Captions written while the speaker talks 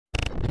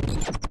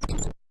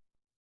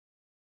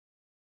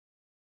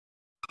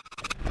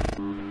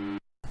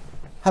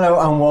Hello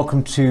and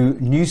welcome to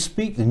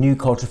Newspeak, the New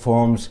Culture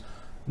Forum's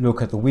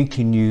look at the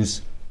weekly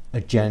news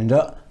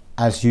agenda.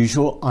 As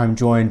usual, I'm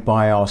joined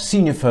by our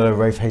senior fellow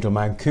Rafe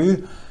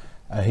Hadelman-Koo,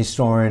 a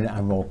historian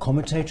and role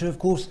commentator, of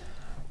course,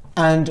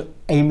 and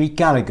Amy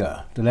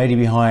Gallagher, the lady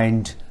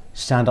behind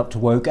Stand Up to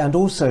Woke, and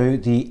also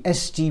the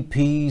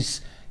SDP's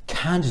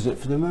candidate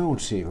for the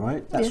mayoralty,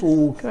 right? That's yes,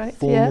 all correct.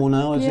 formal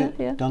now, is it?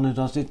 Yeah. Done and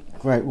dusted?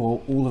 Great,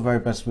 well, all the very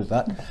best with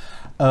that.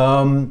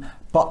 So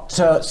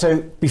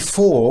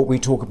before we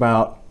talk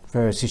about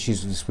various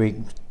issues this week,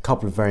 a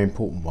couple of very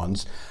important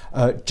ones,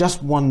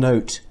 just one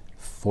note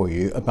for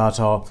you about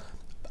our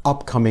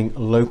upcoming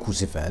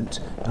locals event.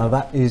 Now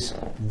that is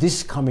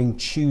this coming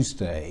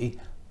Tuesday,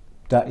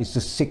 that is the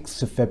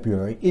 6th of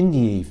February in the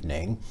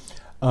evening.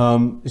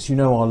 As you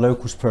know, our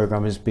locals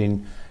programme has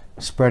been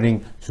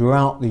spreading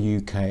throughout the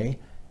UK.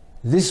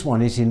 This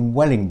one is in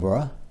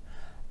Wellingborough,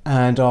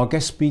 and our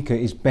guest speaker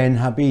is Ben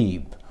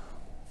Habib.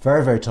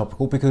 Very, very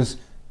topical because,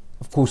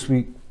 of course,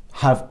 we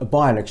have a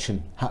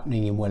by-election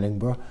happening in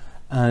Wellingborough,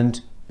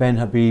 and Ben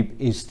Habib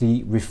is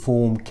the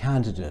Reform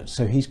candidate,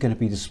 so he's going to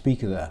be the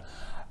speaker there.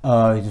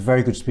 He's a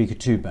very good speaker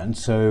too, Ben,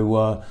 so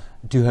I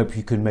do hope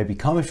you can maybe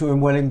come if you're in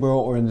Wellingborough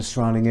or in the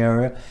surrounding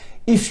area.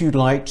 If you'd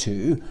like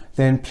to,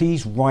 then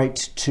please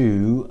write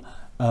to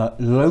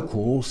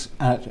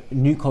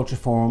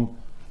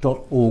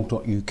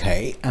locals@newcultureforum.org.uk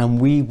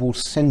and we will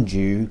send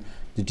you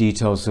the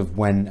details of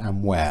when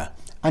and where.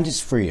 And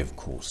it's free, of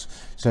course.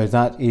 So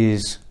that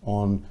is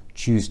on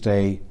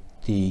Tuesday,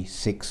 the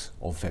 6th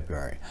of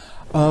February.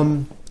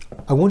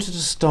 I wanted to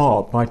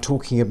start by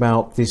talking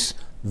about this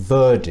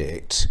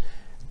verdict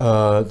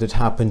that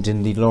happened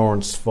in the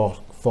Lawrence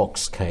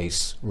Fox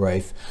case,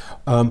 Rafe.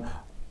 I'm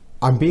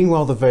being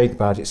rather vague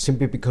about it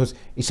simply because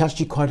it's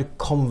actually quite a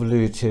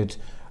convoluted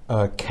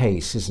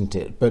case, isn't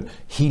it? But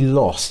he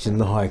lost in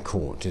the High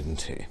Court,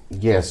 didn't he?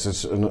 Yes,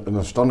 it's an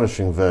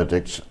astonishing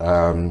verdict.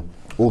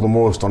 All the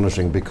more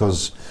astonishing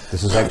because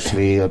this is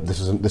actually this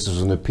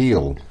is an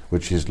appeal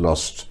which he's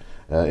lost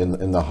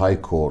in the High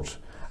Court.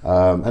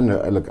 And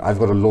look, I've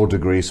got a law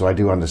degree, so I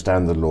do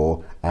understand the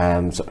law,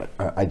 and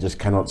I just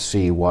cannot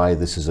see why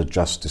this is a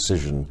just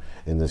decision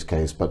in this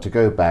case. But to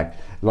go back,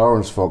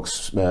 Lawrence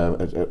Fox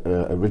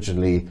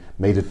originally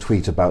made a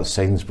tweet about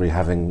Sainsbury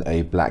having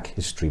a Black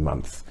History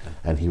Month,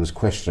 and he was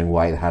questioning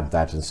why it had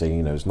that and saying,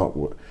 you know, it's not.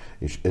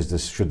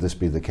 Should this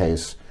be the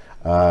case?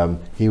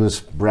 He was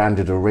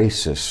branded a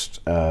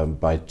racist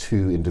by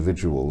two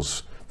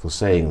individuals for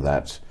saying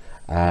that,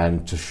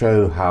 and to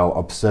show how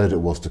absurd it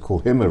was to call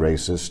him a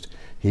racist,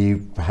 he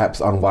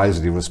perhaps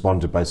unwisely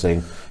responded by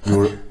saying,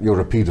 you're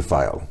a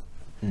paedophile.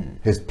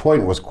 His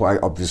point was quite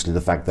obviously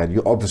the fact that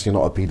you're obviously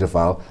not a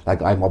paedophile,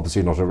 like I'm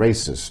obviously not a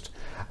racist.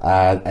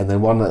 And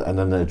then one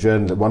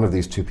of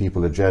these two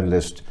people, a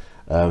journalist,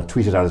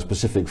 tweeted out a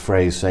specific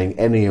phrase saying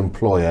any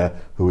employer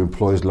who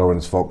employs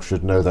Lawrence Fox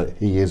should know that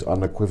he is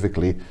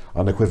unequivocally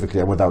and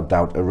without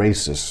doubt a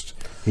racist.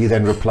 He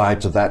then replied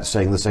to that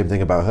saying the same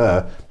thing about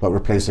her, but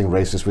replacing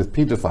racist with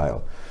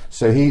paedophile.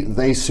 So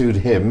they sued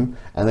him,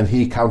 and then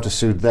he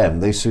countersued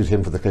them. They sued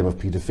him for the claim of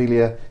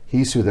paedophilia,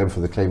 he sued them for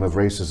the claim of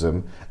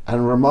racism,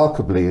 and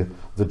remarkably,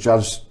 the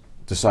judge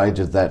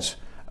decided that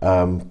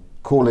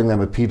calling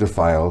them a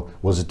paedophile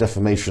was a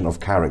defamation of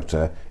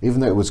character, even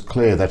though it was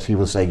clear that he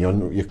was saying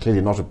you're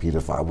clearly not a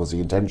paedophile was the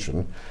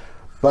intention.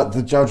 But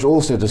the judge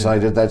also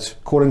decided that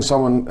calling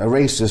someone a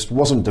racist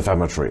wasn't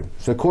defamatory.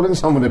 So calling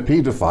someone a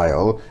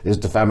paedophile is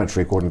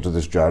defamatory according to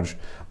this judge,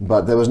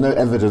 but there was no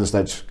evidence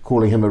that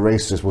calling him a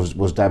racist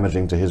was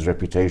damaging to his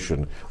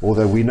reputation,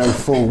 although we know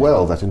full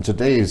well that in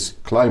today's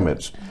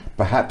climate,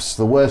 perhaps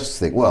the worst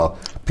thing, well,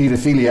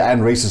 paedophilia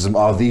and racism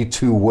are the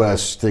two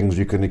worst things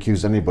you can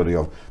accuse anybody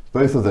of.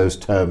 Both of those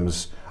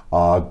terms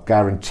are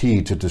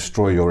guaranteed to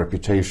destroy your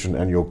reputation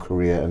and your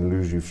career and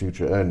lose you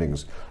future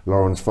earnings.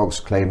 Lawrence Fox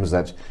claims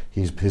that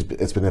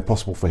it's been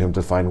impossible for him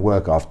to find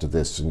work after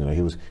this. And, you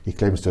know, he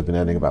claims to have been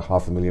earning about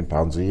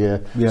 £500,000 a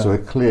year, so a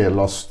clear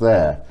loss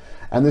there.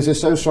 And this is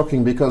so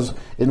shocking because,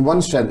 in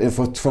one sense,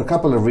 for a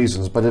couple of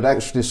reasons, but it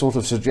actually sort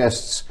of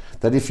suggests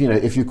that if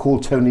you call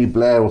Tony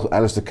Blair or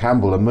Alistair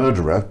Campbell a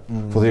murderer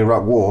for the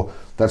Iraq War,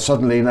 that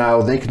suddenly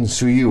now they can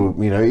sue you.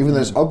 You know, even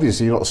though it's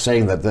obviously you're not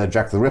saying that they're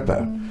Jack the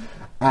Ripper.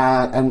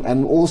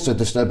 And also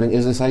disturbing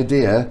is this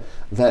idea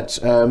that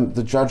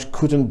the judge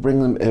couldn't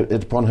bring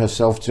it upon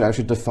herself to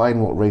actually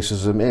define what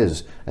racism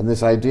is. And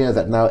this idea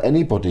that now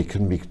anybody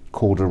can be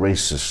called a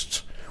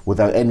racist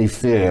without any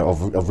fear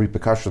of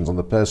repercussions on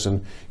the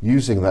person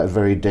using that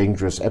very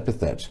dangerous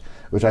epithet,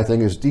 which I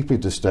think is deeply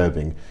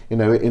disturbing. You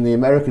know, in the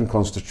American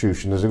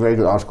Constitution, there's a very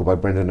good article by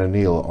Brendan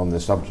O'Neill on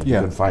this subject you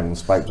can find on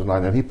Spiked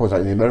Online, and he points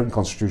out in the American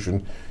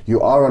Constitution, you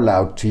are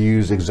allowed to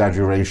use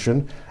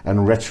exaggeration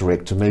and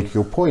rhetoric to make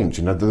your point.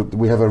 You know,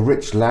 we have a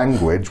rich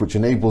language which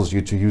enables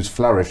you to use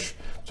flourish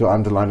to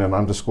underline and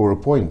underscore a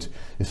point.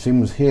 It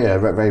seems here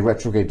a very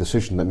retrograde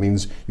decision that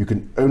means you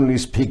can only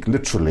speak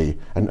literally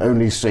and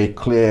only say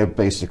clear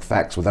basic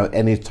facts without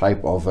any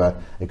type of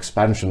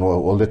expansion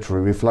or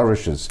literary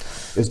flourishes.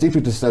 It's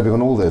deeply disturbing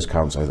on all those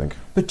counts, I think.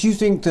 But do you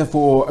think,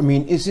 therefore, I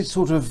mean, is it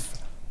sort of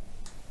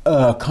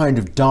kind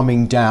of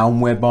dumbing down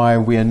whereby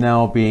we are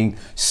now being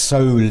so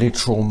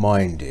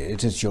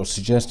literal-minded, as you're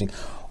suggesting,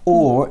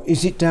 or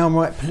is it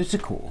downright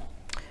political?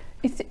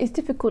 It's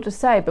difficult to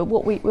say, but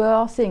what we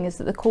are seeing is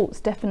that the courts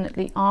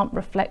definitely aren't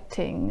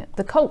reflecting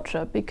the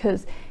culture,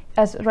 because,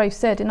 as Rafe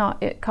said,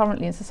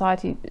 currently in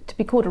society, to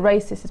be called a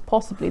racist is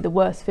possibly the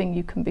worst thing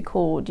you can be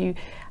called.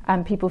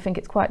 And people think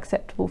it's quite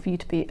acceptable for you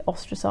to be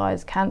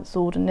ostracised,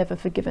 cancelled and never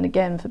forgiven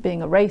again for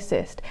being a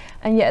racist.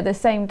 And yet at the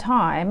same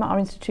time, our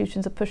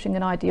institutions are pushing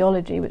an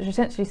ideology which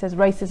essentially says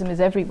racism is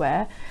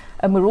everywhere,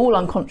 and we're all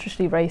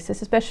unconsciously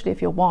racist, especially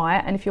if you're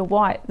white. And if you're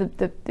white,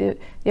 the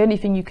only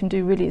thing you can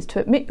do really is to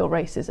admit your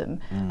racism,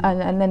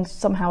 and then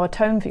somehow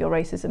atone for your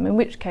racism, in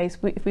which case,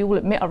 if we all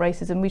admit our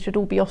racism, we should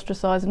all be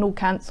ostracised and all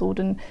cancelled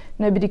and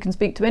nobody can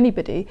speak to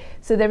anybody.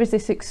 So there is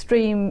this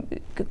extreme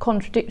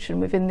contradiction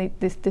within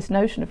this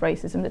notion of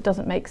racism that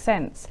doesn't make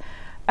sense.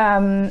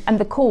 And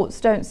the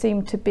courts don't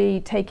seem to be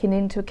taking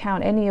into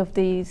account any of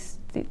these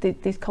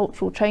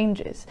cultural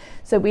changes.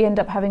 So we end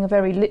up having a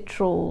very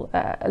literal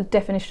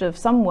definition of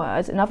some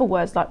words, and other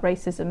words like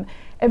racism,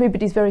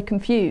 everybody's very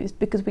confused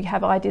because we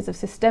have ideas of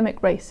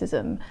systemic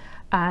racism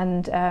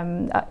and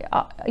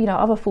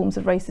other forms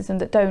of racism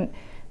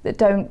that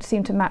don't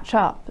seem to match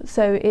up.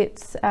 So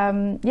it's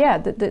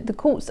the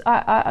courts,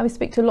 I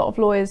speak to a lot of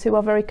lawyers who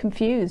are very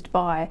confused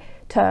by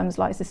terms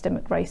like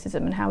systemic racism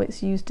and how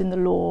it's used in the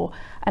law,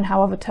 and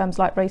how other terms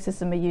like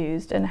racism are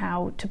used, and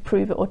how to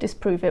prove it or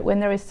disprove it, when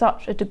there is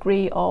such a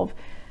degree of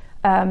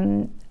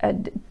a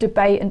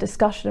debate and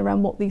discussion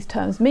around what these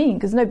terms mean,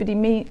 because nobody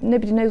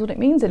knows what it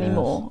means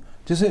anymore.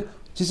 Yes.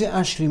 Does it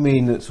actually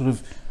mean that sort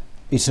of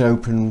it's an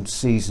open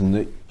season,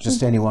 that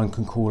just anyone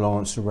can call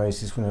Lawrence a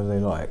racist whenever they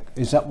like?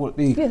 Is that what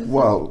the... Yes.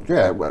 Well,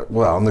 yeah,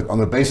 well, on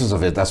the basis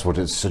of it, that's what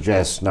it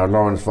suggests. Now,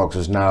 Lawrence Fox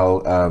is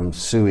now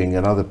suing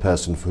another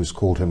person who's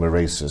called him a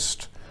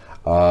racist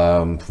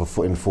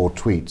in 4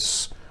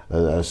 tweets,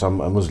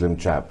 a Muslim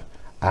chap.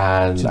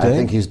 And Today? I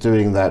think he's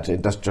doing that,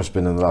 that's just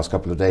been in the last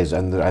couple of days,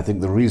 and I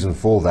think the reason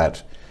for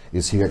that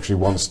is he actually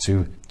wants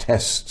to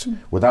test,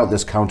 without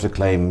this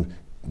counterclaim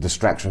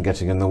distraction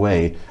getting in the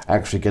way,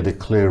 actually get a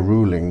clear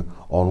ruling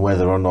on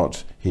whether or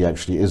not he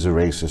actually is a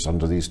racist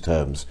under these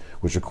terms,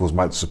 which of course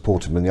might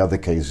support him in the other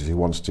case if he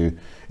wants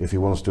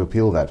to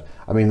appeal that.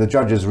 I mean, the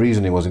judge's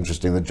reasoning was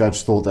interesting. The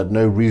judge thought that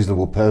no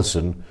reasonable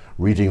person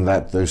reading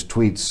those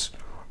tweets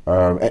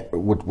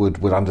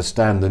would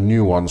understand the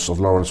nuance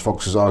of Lawrence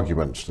Fox's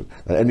argument.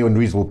 That any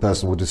reasonable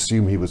person would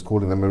assume he was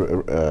calling them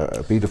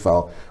a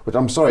paedophile. But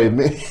I'm sorry,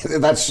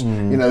 that's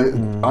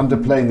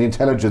underplaying the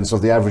intelligence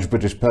of the average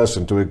British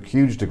person to a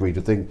huge degree,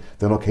 to think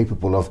they're not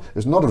capable of.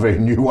 It's not a very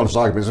nuanced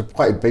argument. It's a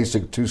quite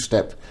basic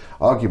 2-step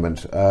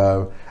argument.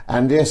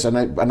 And yes, and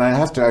I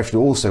have to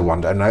actually also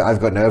wonder, and I've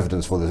got no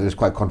evidence for this, it's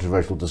quite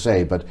controversial to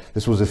say, but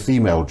this was a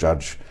female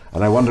judge,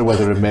 and I wonder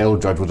whether a male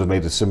judge would have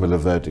made a similar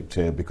verdict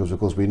here, because of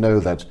course we know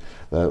that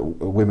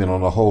women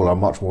on the whole are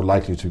much more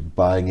likely to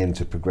buying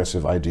into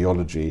progressive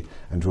ideology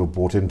and to have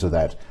bought into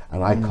that.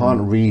 And I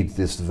can't read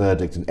this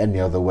verdict in any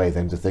other way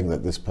than to think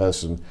that this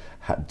person,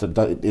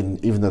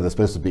 even though they're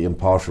supposed to be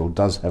impartial,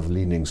 does have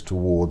leanings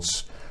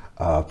towards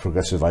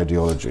progressive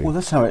ideology. Well,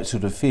 that's how it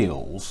sort of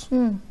feels.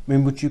 I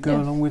mean, would you go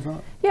along with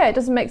that? Yeah, it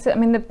doesn't make sense. I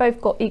mean, they've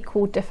both got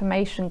equal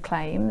defamation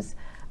claims,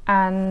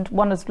 and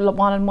one has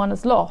won and one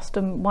has lost,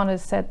 and one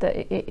has said that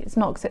it's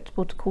not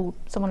acceptable to call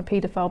someone a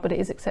paedophile, but it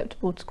is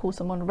acceptable to call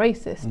someone a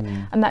racist.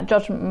 And that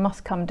judgment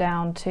must come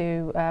down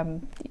to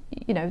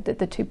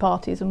the 2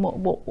 parties and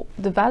what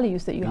the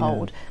values that you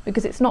hold,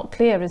 because it's not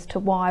clear as to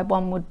why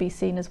one would be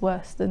seen as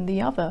worse than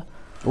the other.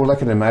 All I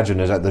can imagine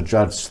is that the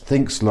judge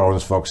thinks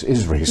Lawrence Fox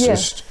is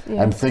racist,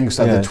 and thinks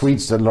that the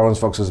tweets that Lawrence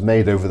Fox has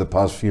made over the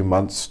past few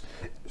months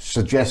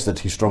suggest that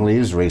he strongly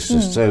is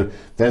racist. So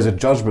there's a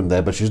judgment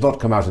there, but she's not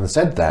come out and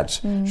said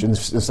that.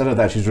 Instead of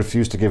that, she's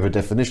refused to give a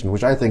definition,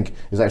 which I think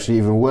is actually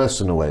even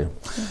worse in a way.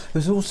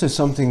 There's also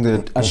something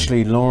that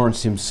actually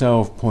Lawrence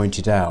himself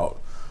pointed out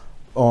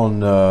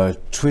on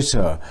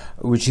Twitter,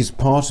 which is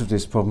part of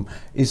this problem,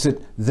 is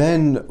that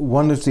then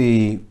one of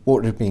the, what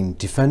would have been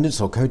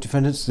defendants or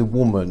co-defendants, the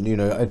woman,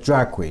 a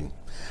drag queen,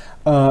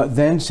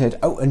 then said,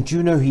 oh, and do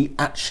you know he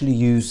actually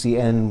used the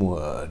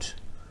N-word,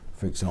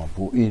 for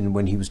example,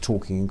 when he was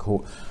talking in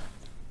court.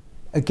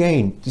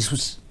 Again, this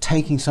was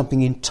taking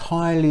something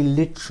entirely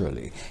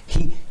literally.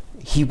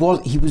 He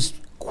was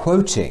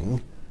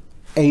quoting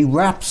a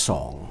rap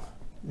song,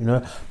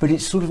 but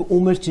it's sort of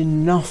almost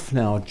enough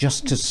now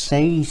just to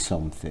say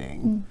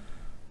something.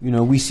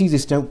 We see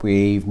this, don't we,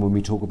 even when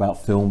we talk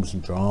about films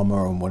and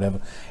drama and whatever.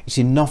 It's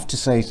enough to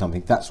say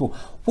something, that's all.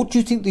 What do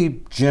you think the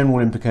general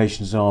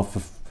implications are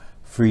for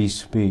free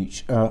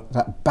speech,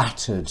 that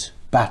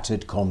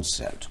battered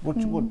concept? What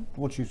do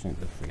you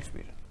think of free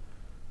speech?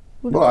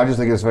 Well, I just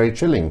think it's very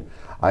chilling.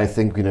 I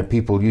think,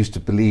 people used to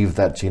believe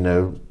that,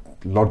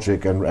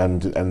 logic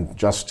and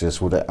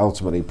justice would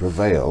ultimately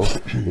prevail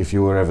if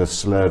you were ever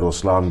slurred or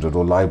slandered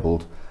or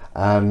libelled.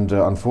 And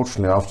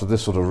unfortunately, after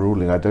this sort of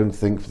ruling, I don't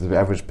think the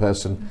average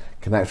person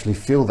can actually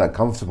feel that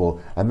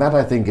comfortable. And that,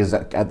 I think, is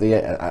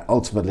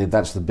ultimately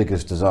that's the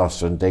biggest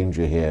disaster and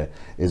danger here,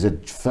 is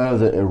it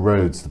further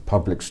erodes the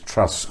public's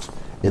trust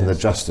in the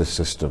justice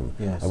system.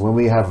 Yes. And when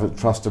we have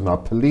trust in our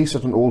police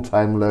at an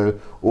all-time low,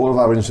 all of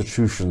our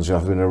institutions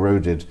have been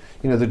eroded.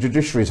 The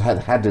judiciary's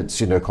had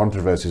its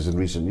controversies in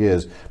recent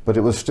years, but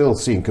it was still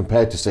seen,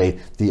 compared to, say,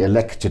 the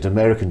elected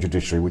American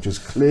judiciary, which is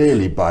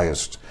clearly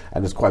biased,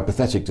 and it's quite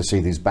pathetic to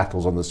see these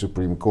battles on the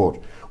Supreme Court.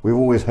 We've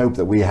always hoped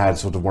that we had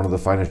sort of one of the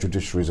finest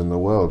judiciaries in the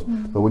world.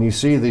 But when you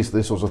see these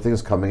sorts of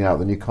things coming out,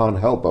 then you can't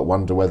help but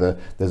wonder whether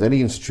there's any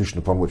institution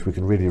upon which we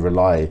can really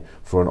rely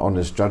for an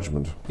honest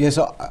judgment. Yes,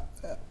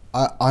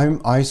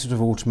 I sort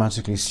of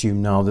automatically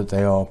assume now that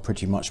they are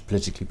pretty much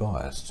politically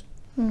biased.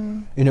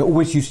 It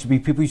always used to be,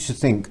 people used to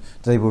think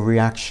they were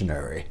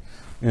reactionary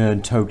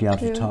and totally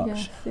out of touch.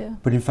 Yes, yeah.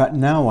 But in fact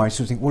now I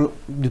sort of think, well,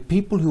 the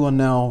people who are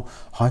now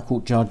High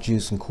Court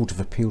judges and Court of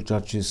Appeal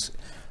judges,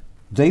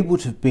 they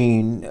would have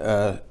been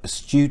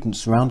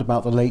students around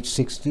about the late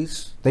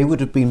 60s. They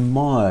would have been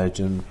mired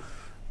in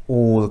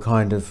all the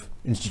kind of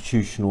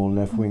institutional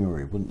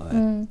left-wingery, wouldn't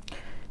they?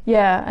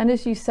 Yeah, and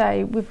as you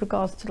say, with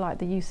regards to like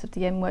the use of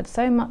the N-word,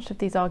 so much of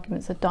these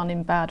arguments are done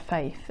in bad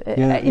faith,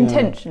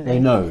 intentionally. They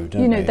know,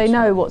 don't they? They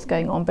know what's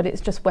going on, but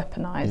it's just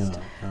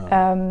weaponised.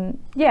 And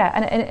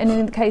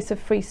in the case of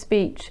free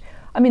speech,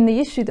 I mean, the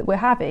issue that we're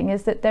having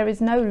is that there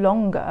is no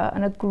longer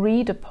an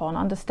agreed upon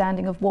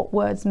understanding of what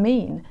words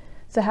mean.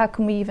 So how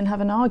can we even have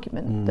an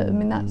argument?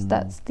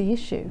 That's the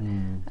issue.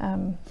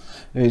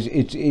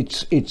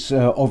 It's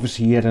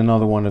obviously yet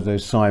another one of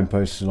those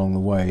signposts along the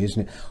way,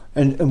 isn't it?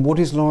 And what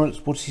is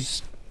Lawrence? What's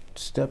his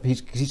step?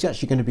 He's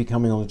actually going to be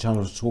coming on the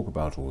channel to talk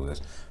about all of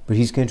this, but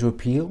he's going to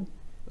appeal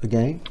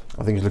again.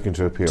 I think he's looking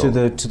to appeal to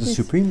the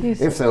Supreme.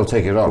 If they'll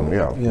take it on,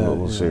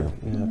 we'll see.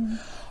 Yeah.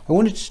 I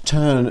wanted to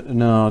turn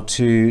now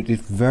to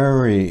this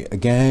very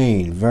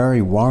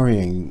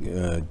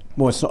worrying.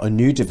 Well, it's not a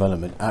new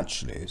development,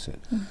 actually, is it?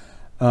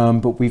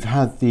 But we've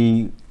had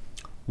the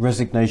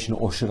resignation,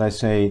 or should I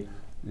say,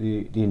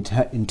 the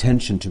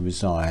intention to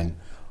resign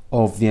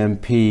of the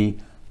MP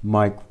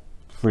Mike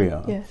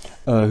Freer,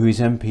 who is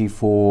MP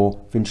for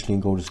Finchley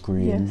and Golders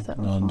Green,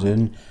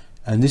 London.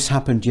 And this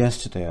happened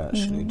yesterday,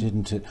 actually,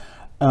 didn't it?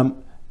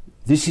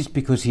 This is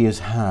because he has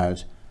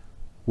had,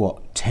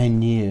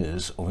 10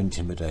 years of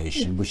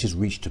intimidation, which has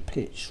reached a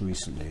pitch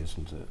recently,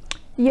 isn't it?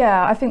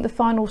 Yeah, I think the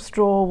final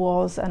straw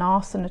was an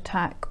arson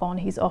attack on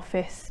his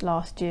office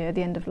last year,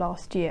 the end of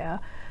last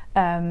year.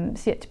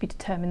 It's yet to be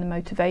determined the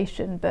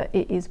motivation, but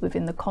it is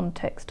within the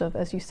context of,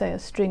 as you say, a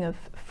string of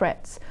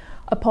threats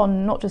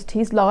upon not just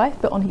his life,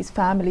 but on his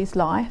family's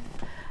life.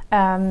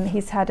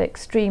 He's had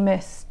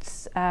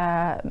extremists,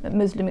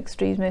 Muslim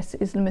extremists,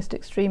 Islamist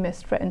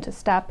extremists threaten to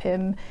stab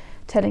him,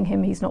 telling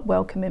him he's not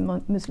welcome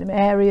in Muslim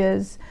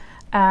areas.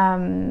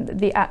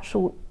 The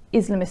actual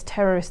Islamist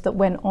terrorist that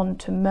went on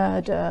to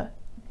murder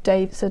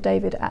Sir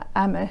David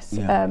Ames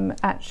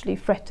actually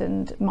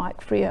threatened Mike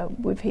Freer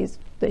with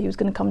that he was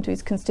going to come to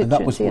his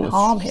constituency and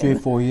harm him. 3 or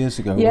 4 years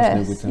ago, wasn't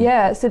it? With him?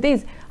 Yeah. So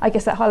I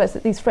guess that highlights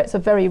that these threats are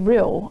very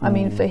real. I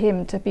mean, for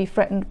him to be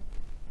threatened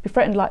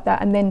like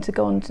that, and then to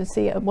go on to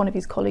see one of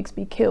his colleagues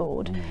be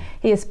killed.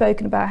 He has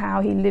spoken about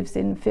how he lives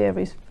in fear of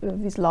his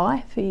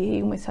life.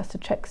 He almost has to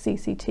check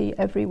CCT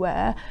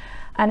everywhere,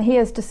 and he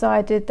has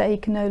decided that he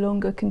can no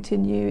longer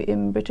continue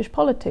in British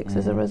politics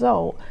as a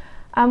result.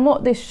 And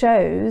what this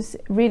shows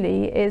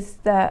really is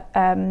that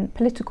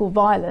political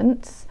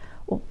violence,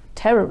 or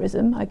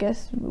terrorism, I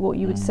guess what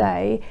you would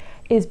say,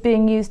 is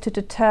being used to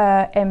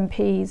deter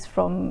MPs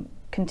from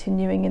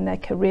continuing in their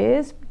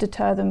careers,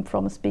 deter them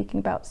from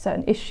speaking about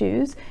certain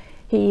issues.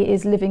 He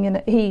is the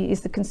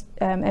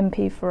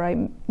MP for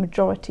a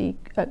majority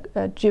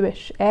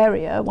Jewish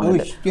area, one of the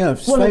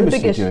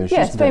biggest,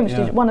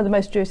 one of the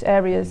most Jewish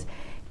areas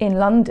in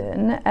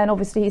London, and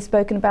obviously he's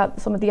spoken about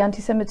some of the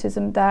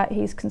anti-Semitism that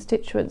his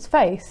constituents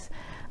face,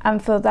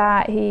 and for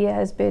that he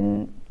has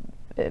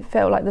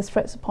felt like there's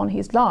threats upon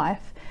his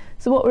life.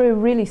 So what we're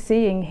really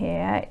seeing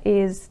here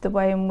is the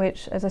way in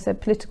which, as I said,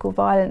 political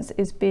violence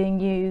is being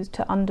used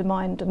to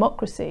undermine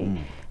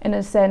democracy. In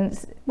a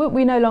sense,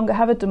 we no longer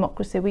have a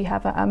democracy, we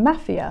have a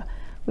mafia.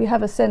 We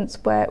have a sense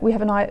where we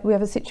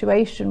have a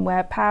situation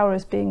where power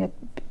is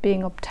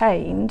being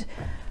obtained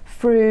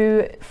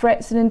through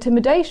threats and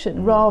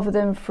intimidation rather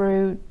than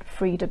through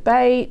free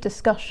debate,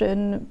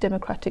 discussion,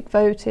 democratic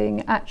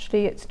voting.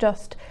 Actually, it's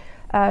just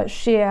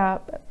sheer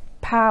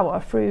power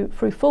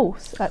through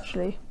force,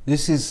 actually.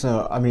 This is,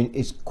 I mean,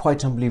 it's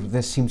quite unbelievable.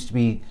 There seems to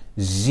be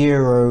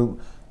zero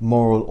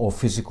moral or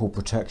physical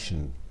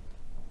protection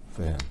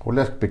for him. Well,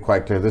 let's be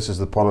quite clear. This is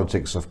the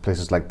politics of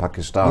places like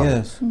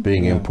Pakistan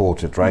being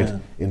imported, right?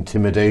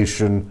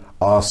 Intimidation,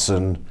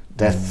 arson,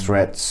 death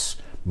threats,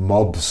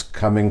 mobs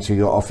coming to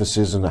your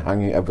offices and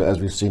hanging, as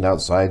we've seen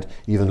outside.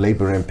 Even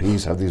Labour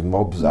MPs have these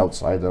mobs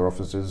outside their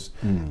offices,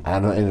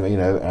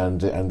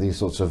 and these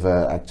sorts of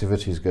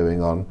activities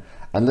going on.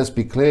 And let's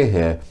be clear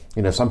here,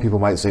 some people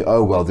might say,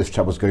 oh, well, this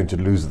chap was going to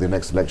lose the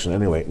next election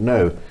anyway.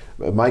 No,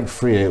 Mike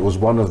Freer was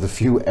one of the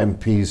few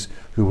MPs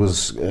who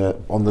was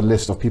on the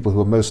list of people who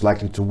were most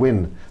likely to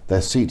win their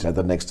seat at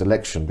the next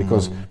election,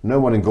 because no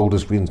one in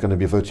Golders Green is going to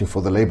be voting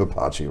for the Labour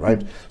Party,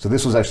 right? So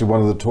this was actually one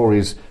of the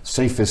Tories'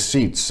 safest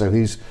seats. So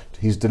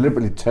he's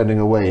deliberately turning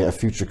away a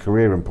future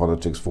career in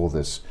politics for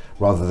this,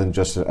 rather than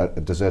just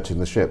deserting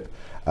the ship.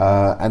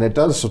 And it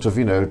does sort of,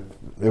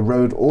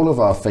 erode all of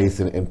our faith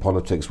in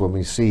politics when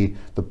we see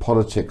the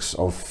politics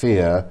of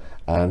fear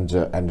and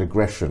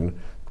aggression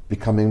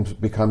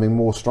becoming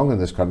more strong in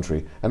this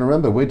country. And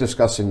remember, we're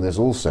discussing this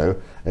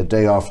also a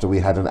day after we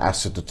had an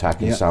acid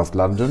attack in South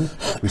London.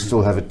 We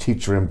still have a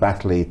teacher in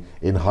Batley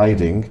in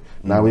hiding.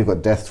 Now we've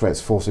got death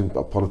threats forcing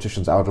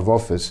politicians out of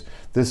office.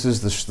 This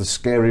is the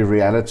scary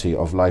reality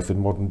of life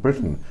in modern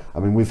Britain. I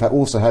mean, we've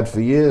also had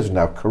for years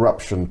now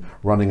corruption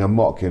running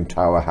amok in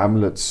Tower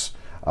Hamlets,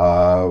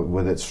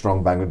 with its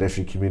strong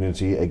Bangladeshi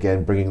community,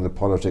 again bringing the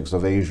politics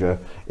of Asia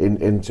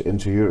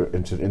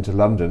into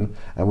London,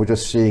 and we're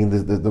just seeing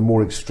the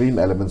more extreme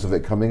elements of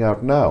it coming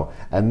out now.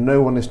 And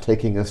no one is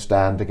taking a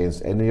stand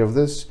against any of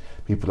this.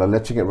 People are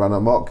letting it run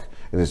amok.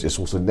 And it's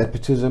also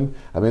nepotism.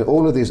 I mean,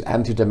 all of these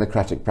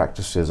anti-democratic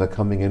practices are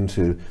coming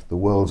into the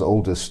world's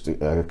oldest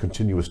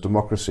continuous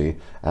democracy,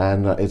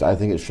 and I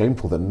think it's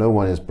shameful that no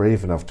one is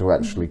brave enough to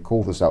actually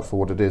call this out for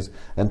what it is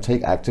and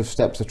take active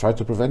steps to try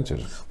to prevent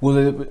it.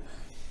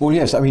 Well,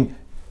 yes, I mean,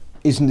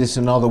 isn't this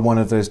another one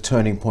of those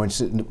turning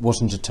points? It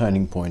wasn't a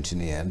turning point in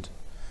the end.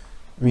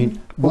 I mean,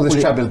 well,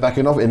 this chap is back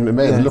in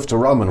mayor, Lufter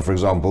Rahman, for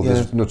example,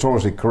 this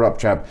notoriously corrupt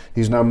chap.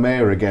 He's now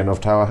mayor again of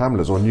Tower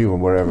Hamlets or Newham,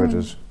 wherever it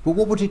is. But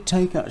what would it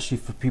take actually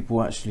for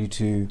people actually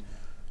to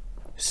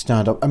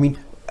stand up? I mean,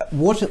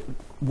 what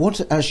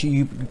actually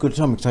you've got to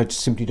tell me, because I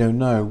just simply don't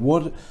know.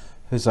 What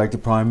has the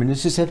Prime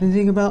Minister said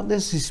anything about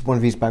this? This is one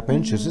of his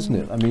backbenchers, isn't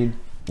it? I mean.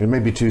 It may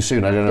be too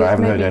soon. I don't know. I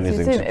haven't heard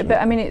anything.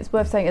 But I mean, it's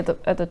worth saying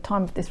at the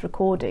time of this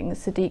recording,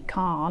 Sadiq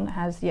Khan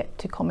has yet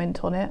to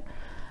comment on it.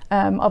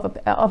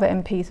 Other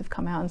MPs have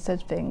come out and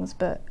said things,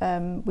 but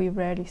we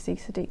rarely see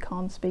Sadiq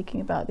Khan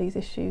speaking about these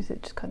issues.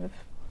 It just kind of.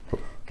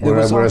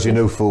 Whereas you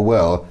know full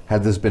well,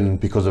 had this been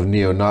because of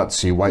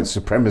neo-Nazi white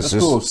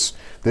supremacists,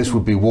 this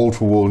would be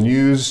wall-to-wall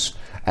news,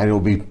 and it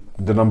will be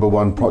the number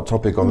one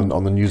topic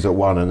on the news at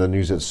 1 and the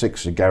news at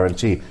 6, you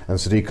guarantee. And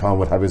Sadiq Khan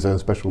would have his own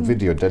special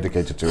video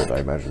dedicated to it, I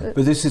imagine.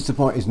 But this is the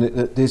point, isn't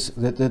it?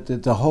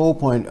 That the whole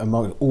point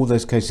among all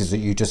those cases that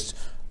you just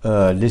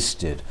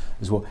listed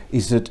as well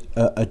is that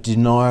a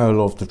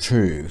denial of the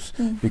truth,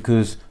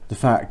 because the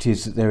fact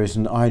is that there is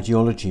an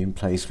ideology in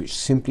place which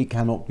simply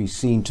cannot be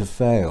seen to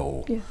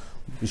fail,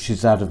 which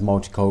is that of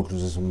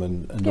multiculturalism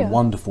and the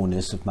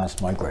wonderfulness of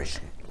mass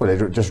migration. Well,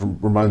 it just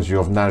reminds you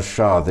of Naz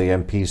Shah, the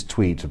MP's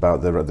tweet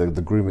about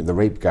the grooming, the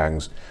rape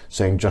gangs,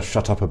 saying "just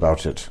shut up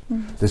about it."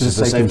 This is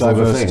the same type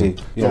of thing.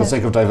 For the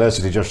sake of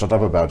diversity, just shut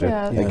up about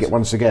it.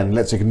 Once again,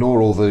 let's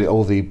ignore all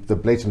the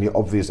blatantly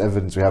obvious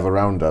evidence we have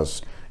around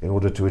us in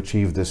order to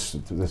achieve this. I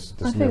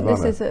think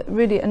this is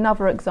really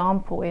another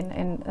example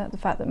in the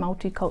fact that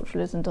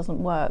multiculturalism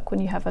doesn't work when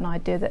you have an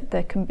idea that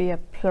there can be a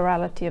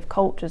plurality of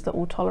cultures that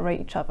all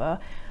tolerate each other.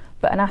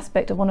 But an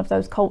aspect of one of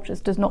those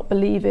cultures does not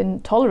believe in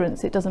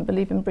tolerance. It doesn't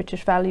believe in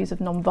British values of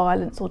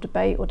non-violence or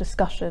debate or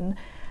discussion,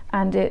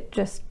 and it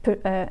just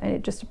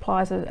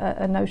applies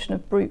a notion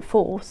of brute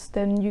force.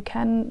 Then you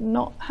can't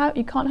have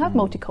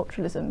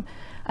multiculturalism,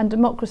 and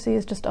democracy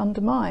is just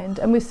undermined.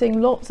 And we're seeing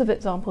lots of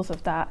examples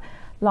of that,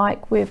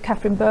 like with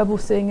Catherine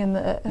Burblesing in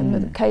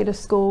the Cater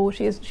school.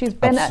 She's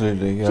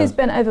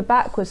bent over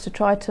backwards to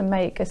try to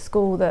make a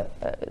school that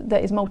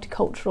is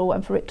multicultural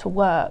and for it to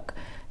work.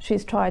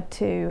 She's tried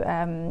to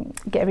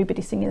get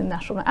everybody singing the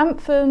national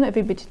anthem,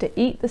 everybody to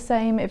eat the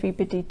same,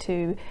 everybody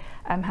to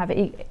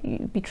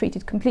be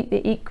treated completely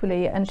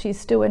equally, and she's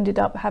still ended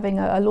up having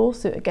a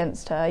lawsuit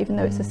against her, even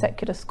though it's a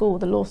secular school.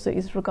 The lawsuit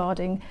is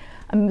regarding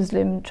a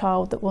Muslim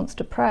child that wants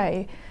to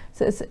pray.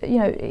 So it's,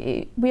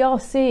 we are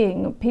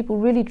seeing people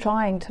really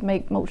trying to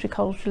make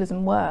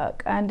multiculturalism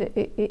work, and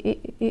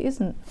it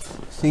isn't.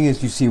 The thing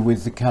is, you see,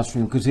 with the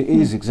Catherine, because it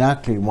is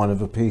exactly one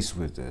of a piece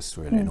with this,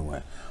 really, in a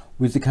way.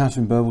 With the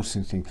Catherine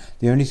Burblesing thing,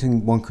 the only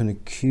thing one can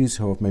accuse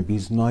her of maybe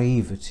is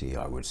naivety,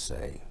 I would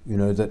say.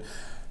 All that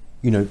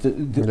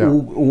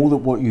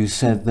what you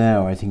said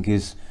there, I think,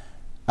 is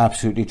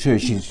absolutely true.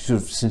 She's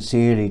sort of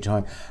sincerely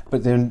trying,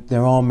 but then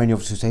there are many of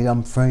us who say, I'm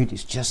afraid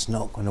it's just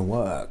not going to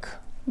work.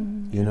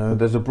 But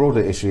there's a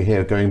broader issue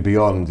here going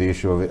beyond the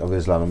issue of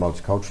Islam and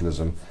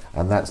multiculturalism,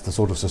 and that's the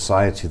sort of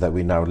society that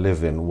we now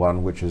live in,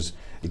 one which is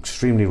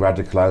extremely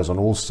radicalized on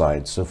all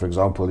sides. So, for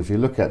example, if you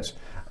look at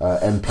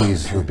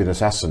MPs who have been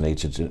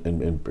assassinated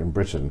in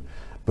Britain,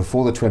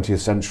 before the 20th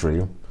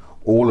century,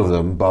 all of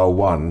them, bar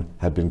one,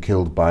 had been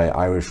killed by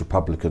Irish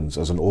Republicans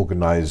as an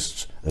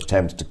organised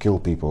attempt to kill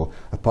people,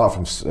 apart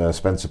from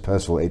Spencer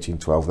Perceval,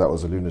 1812, that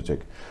was a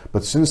lunatic.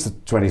 But since the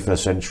 21st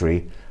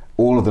century,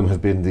 all of them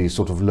have been these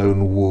sort of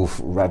lone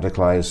wolf,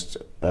 radicalized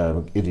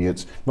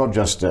idiots, not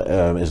just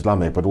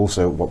Islamic, but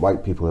also what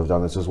white people have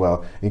done this as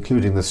well,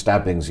 including the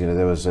stabbings. You know,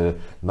 there was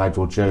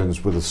Nigel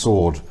Jones with a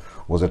sword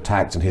was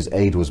attacked and his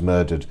aide was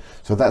murdered.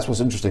 So that's what's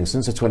interesting.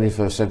 Since the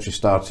 21st century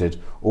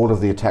started, all of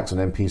the attacks on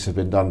MPs have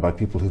been done by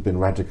people who've been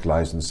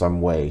radicalized in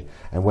some way.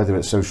 And whether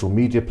it's social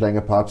media playing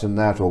a part in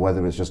that, or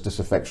whether it's just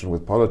disaffection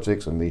with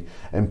politics and the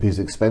MP's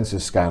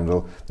expenses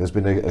scandal, there's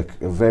been a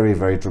very,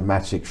 very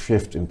dramatic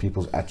shift in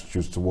people's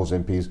attitudes towards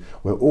MPs,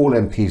 where all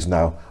MPs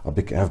now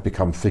have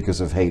become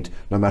figures of hate,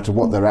 no matter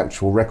what their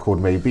actual record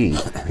may be.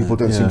 People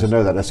don't seem to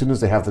know that. As soon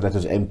as they have the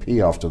letters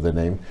MP after their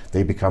name,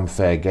 they become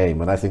fair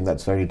game. And I think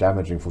that's very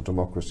damaging for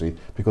democracy,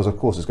 because of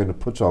course it's going to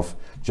put off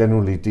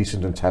generally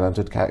decent and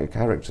talented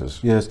characters.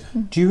 Yes.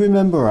 Do you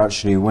remember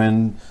actually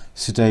when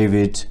Sir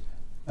David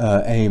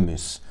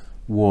Amis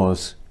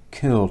was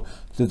killed,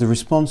 that the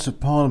response of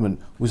Parliament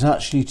was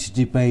actually to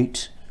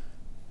debate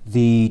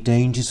the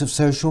dangers of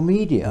social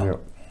media? Yeah.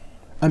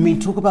 I mean,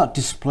 talk about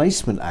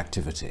displacement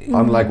activity.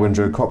 Unlike when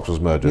Joe Cox was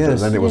murdered,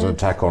 Yes. then it was an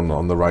attack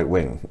on the right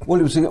wing. Well,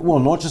 it was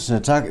not just an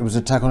attack; it was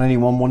an attack on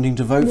anyone wanting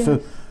to vote for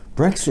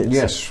Brexit.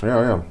 Yes,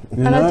 yeah.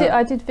 You And know?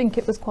 I did think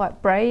it was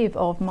quite brave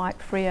of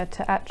Mike Freer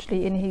to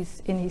actually, in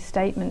his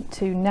statement,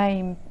 to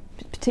name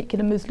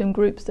particular Muslim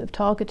groups that have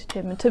targeted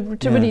him, and to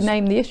really Yes.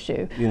 name the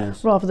issue,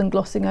 Yes. rather than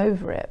glossing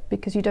over it,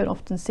 because you don't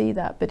often see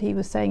that. But he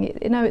was saying,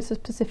 it's a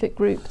specific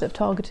group that have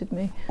targeted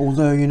me.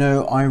 Although, you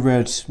know, I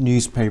read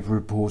newspaper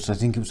reports, I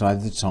think it was either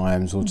the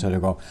Times or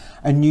Telegraph,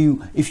 and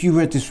if you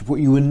read this report,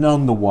 you were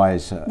none the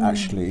wiser,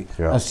 actually,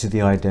 as to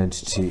the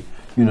identity.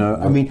 You know,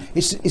 I mean,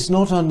 it's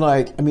not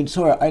unlike, I mean,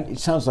 sorry, it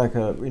sounds like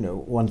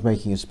one's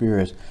making a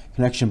spurious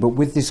connection, but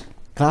with this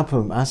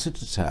Clapham acid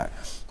attack,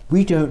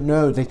 we don't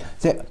know.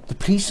 The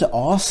police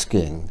are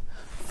asking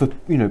for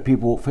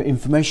people for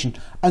information,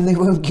 and they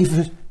won't give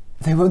a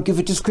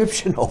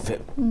description of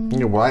it. You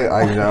know, well,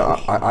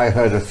 I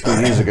heard a few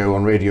years ago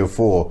on Radio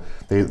 4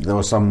 there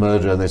was some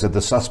murder, and they said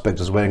the suspect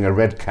is wearing a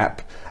red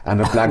cap and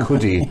a black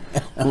hoodie,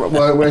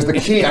 whereas the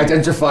key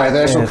identifier,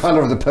 the actual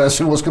colour of the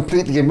person, was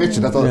completely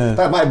omitted. I thought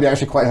that might be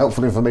actually quite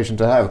helpful information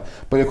to have.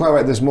 But you're quite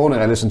right. This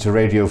morning I listened to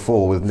Radio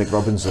 4 with Nick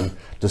Robinson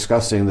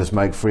discussing this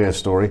Mike Freer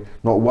story.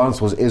 Not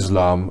once was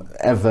Islam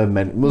ever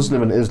meant.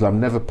 Muslim and Islam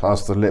never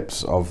passed the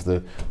lips of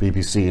the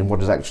BBC, and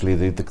what is actually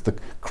the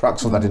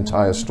crux of that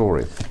entire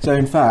story. So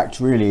in fact,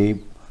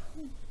 really,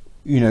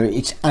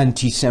 it's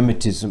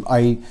anti-Semitism.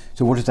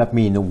 So what does that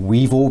mean? That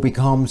we've all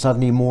become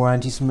suddenly more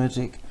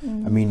anti-Semitic?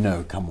 I mean,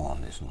 no, come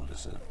on, it's not,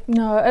 is it?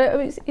 No,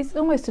 it's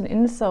almost an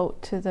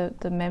insult to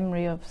the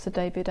memory of Sir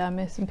David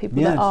Amis and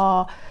people that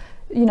are,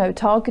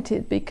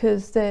 targeted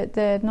because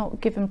they're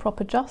not given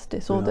proper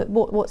justice, or that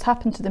what's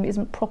happened to them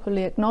isn't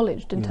properly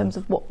acknowledged in terms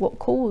of what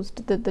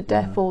caused the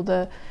death or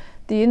the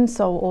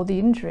insult or the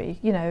injury.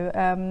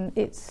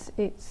 It's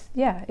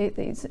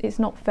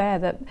not fair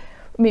that.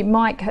 I mean,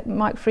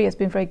 Mike Freer has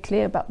been very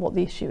clear about what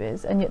the issue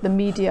is, and yet the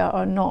media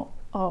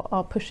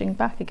are pushing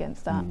back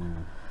against that.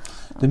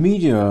 The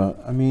media,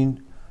 I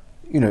mean,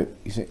 you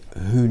say,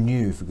 who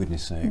knew, for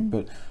goodness sake?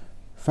 But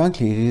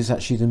frankly, it is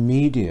actually the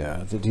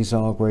media that is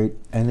our great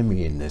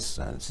enemy in this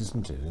sense,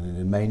 isn't it? In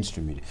the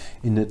mainstream media,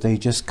 in that they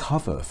just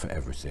cover for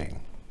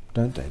everything,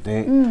 don't they?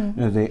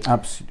 They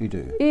absolutely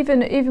do.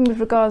 Even with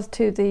regards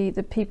to the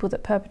people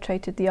that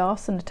perpetrated the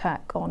arson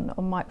attack on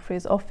Mike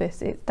Freer's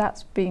office,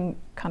 that's being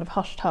kind of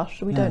hush.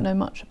 We don't know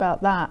much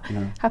about that.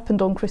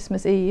 Happened on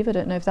Christmas Eve. I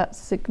don't know if that's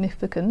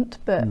significant,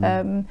 but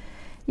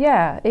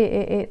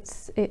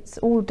it's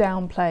all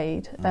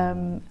downplayed,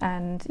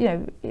 and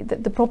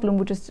the problem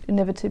will just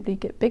inevitably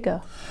get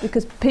bigger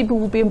because people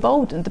will be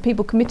emboldened. The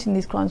people committing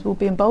these crimes will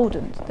be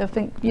emboldened. They'll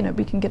think,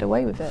 we can get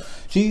away with it.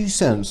 Do you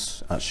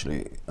sense,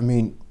 actually, I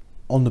mean,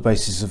 on the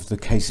basis of the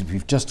cases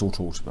we've just all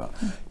talked about,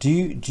 do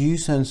you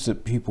sense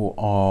that people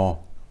are,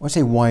 I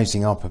say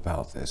wising up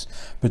about this,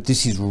 but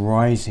this is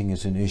rising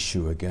as an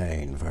issue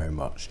again very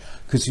much?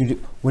 Because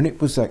when it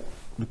was like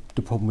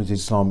the problem with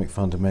Islamic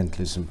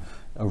fundamentalism,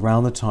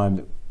 around the time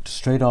that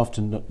straight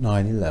after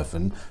 9/11,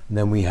 and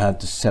then we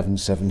had the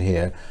 7/7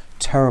 here,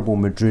 terrible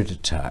Madrid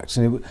attacks,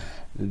 and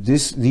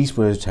these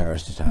were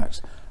terrorist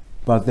attacks.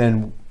 But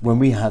then when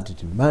we had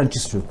it in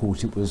Manchester, of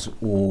course, it was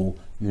all,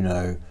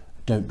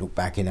 don't look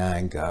back in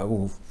anger.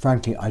 Well,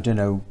 frankly, I don't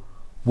know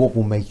what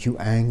will make you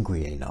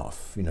angry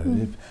enough. Your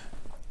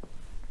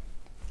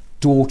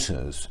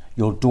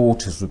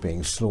daughters were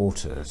being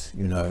slaughtered,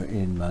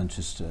 in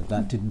Manchester.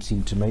 That didn't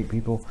seem to make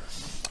people.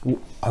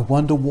 I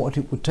wonder what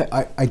it would take.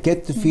 I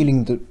get the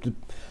feeling that the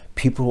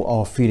people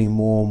are feeling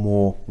more and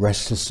more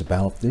restless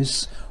about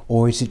this,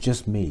 or is it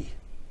just me?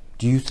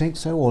 Do you think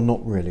so, or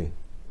not really?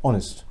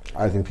 Honest.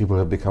 I think people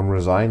have become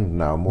resigned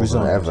now more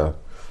than ever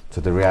to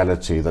the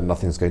reality that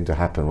nothing's going to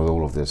happen with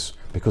all of this.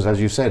 Because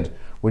as you said,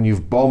 when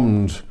you've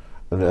bombed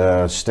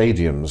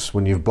stadiums,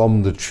 when you've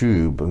bombed the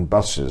tube and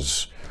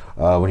buses,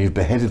 when you've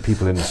beheaded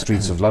people in the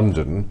streets of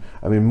London,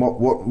 I mean,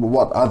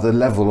 what other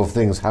level of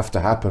things have to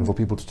happen for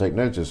people to take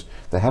notice?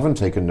 They haven't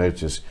taken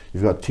notice.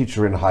 You've got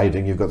Teacher in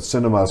Hiding, you've got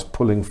cinemas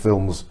pulling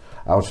films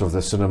out of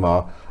the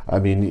cinema. I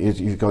mean,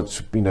 you've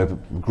got, you know,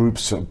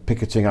 groups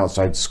picketing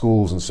outside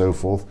schools and so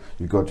forth.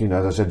 You've got, you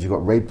know, as I said, you've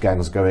got rape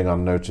gangs going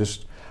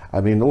unnoticed. I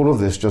mean, all of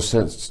this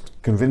just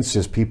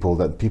convinces people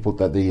that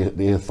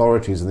the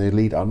authorities and the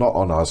elite are not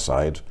on our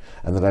side,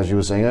 and that, as you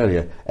were saying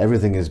earlier,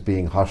 everything is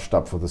being hushed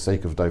up for the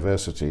sake of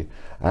diversity.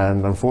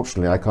 And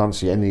unfortunately, I can't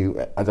see any.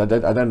 I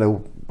don't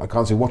know. I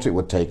can't see what it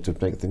would take to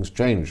make things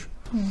change.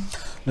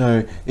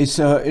 No, it's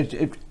I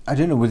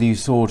don't know whether you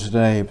saw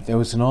today, but there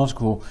was an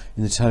article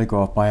in the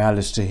Telegraph by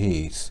Alistair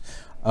Heath.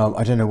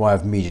 I don't know why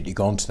I've immediately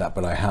gone to that,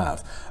 but I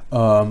have.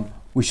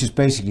 Which is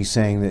basically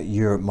saying that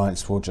Europe might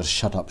as well just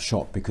shut up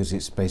shop because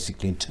it's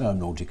basically in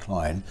terminal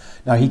decline.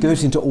 Now, he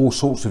goes into all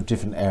sorts of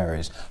different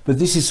areas, but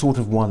this is sort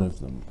of one of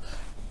them.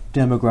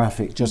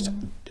 Demographic, just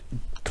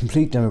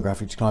complete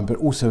demographic decline, but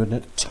also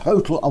a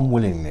total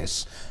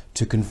unwillingness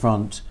to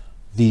confront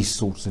these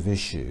sorts of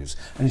issues.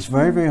 And it's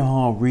very, very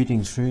hard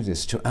reading through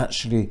this to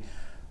actually,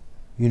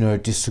 you know,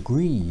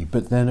 disagree.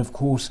 But then, of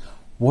course,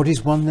 what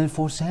is one then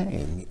for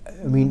saying?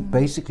 I mean,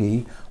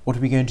 basically, what are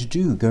we going to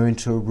do? Go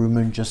into a room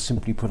and just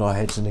simply put our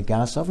heads in a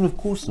gas oven? Of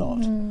course not.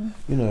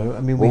 You know,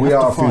 I mean, we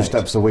are a few fight.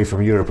 steps away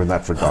from Europe in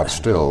that regard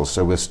still,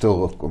 so we're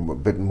still a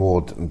bit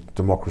more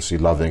democracy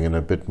loving and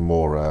a bit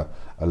more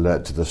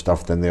alert to the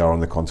stuff than they are on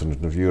the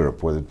continent of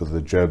Europe, where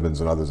the Germans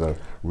and others are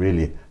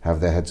really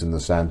have their heads in the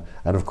sand.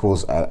 And of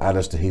course,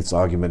 Alistair Heath's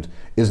argument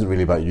isn't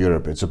really about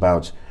Europe, it's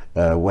about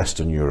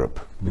Western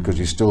Europe, because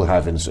you still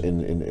have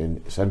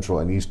in Central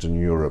and Eastern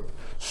Europe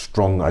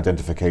strong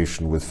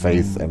identification with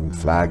faith and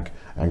flag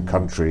and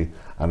country,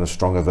 and a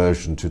strong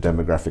aversion to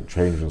demographic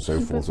change and so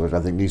forth, which I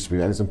think needs to be.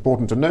 And it's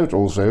important to note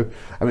also,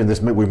 I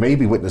mean, we may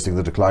be witnessing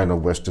the decline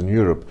of Western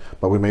Europe,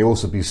 but we may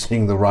also be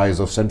seeing the rise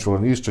of Central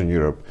and Eastern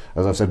Europe.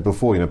 As I've said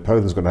before, you know,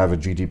 Poland's going to have a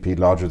GDP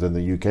larger than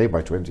the UK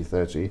by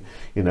 2030.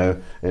 You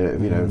know,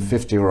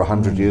 50 or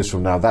 100 years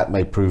from now, that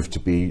may prove to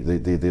be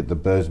the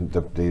burden,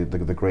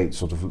 the great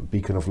sort of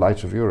beacon of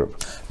light of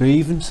Europe. But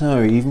even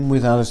so, even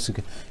with Alistair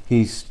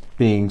Heath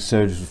being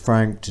so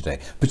frank today,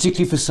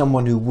 particularly for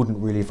someone who wouldn't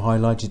really have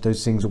highlighted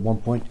those things at one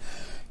point,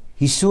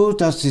 he still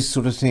does this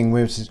sort of thing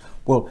where it says,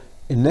 well,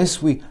 unless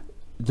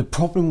the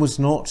problem was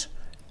not,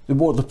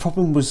 what the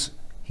problem was,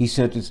 he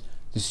said, is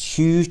this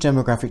huge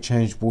demographic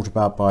change brought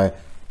about by,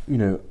 you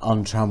know,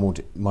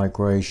 untrammeled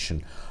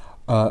migration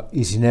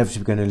is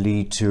inevitably going to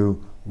lead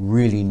to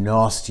really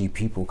nasty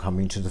people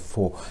coming to the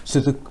fore.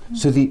 So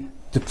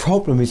the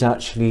problem is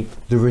actually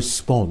the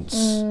response.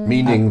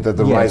 Meaning that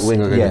the right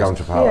wing are going to come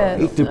to power.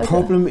 The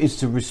problem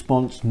is the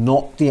response,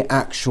 not the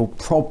actual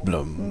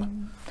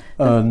problem.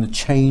 And the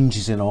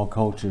changes in our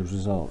culture as a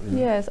result.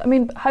 Yes, I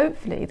mean,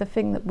 hopefully the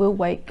thing that will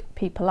wake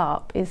people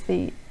up is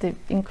the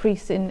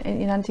increase in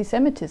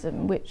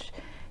anti-Semitism, which,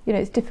 you know,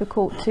 it's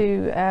difficult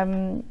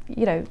to,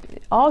 you know,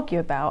 argue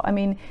about. I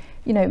mean,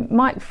 you know,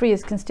 Mike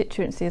Freer's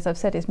constituency, as I've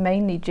said, is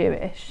mainly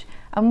Jewish.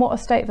 And what a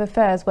state of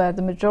affairs where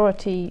the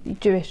majority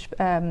Jewish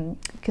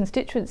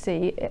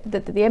constituency, the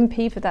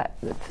MP for that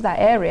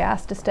area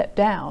has to step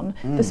down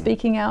for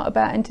speaking out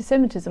about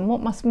anti-Semitism.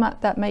 What must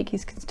that make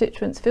his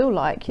constituents feel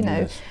like? You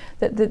know,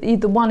 that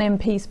the one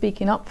MP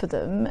speaking up for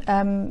them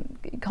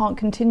can't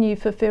continue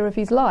for fear of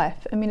his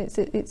life. I mean, it's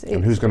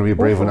and who's going to be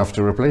brave awful. enough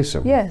to replace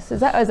him? Yes,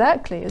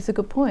 exactly. It's a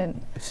good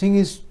point. The thing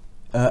is,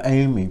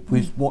 Amy,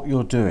 with what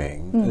you're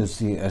doing as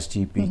the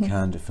SDB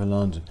candidate for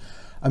London,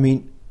 I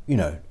mean, you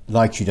know,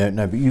 like you don't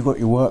know, but you've got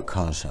your work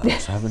cut out,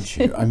 haven't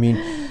you? I mean,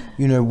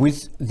 you know,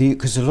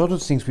 because a lot of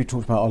the things we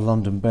talked about are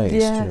London-based.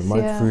 Yes, you know,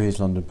 Mike Freer is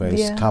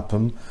London-based,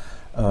 Clapham,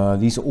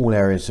 these are all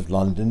areas of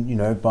London, you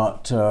know,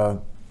 but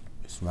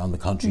it's around the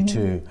country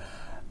too.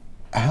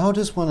 How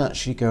does one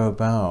actually go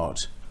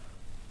about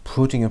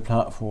putting a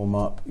platform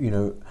up, you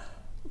know,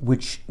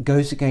 which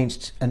goes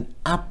against an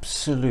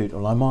absolute,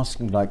 well, I'm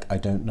asking like I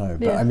don't know,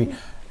 but I mean,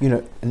 you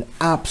know, an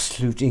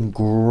absolute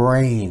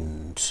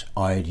ingrained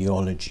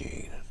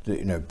ideology that,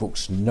 you know,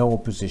 books no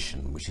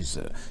opposition, which is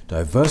that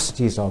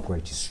diversity is our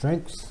greatest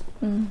strength,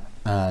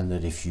 and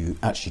that if you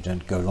actually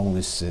don't go along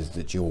this says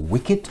that you're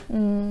wicked. I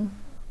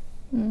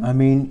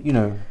mean, you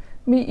know,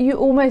 I mean, you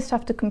almost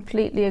have to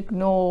completely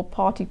ignore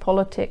party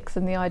politics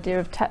and the idea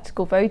of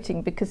tactical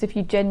voting, because if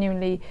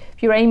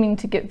you're aiming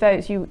to get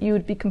votes, you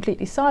would be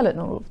completely silent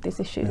on all of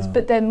these issues.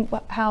 But then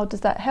how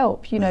does that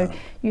help? You know,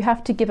 you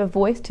have to give a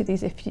voice to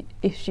these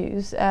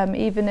issues,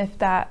 even if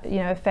that, you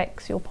know,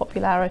 affects your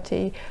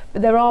popularity.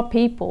 But there are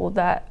people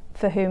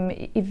for whom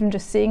even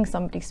just seeing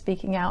somebody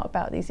speaking out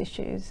about these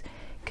issues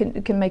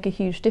can make a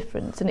huge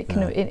difference, and it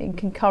can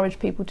encourage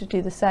people to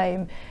do the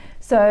same.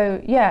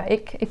 So yeah,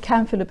 it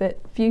can feel a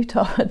bit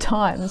futile at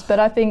times, but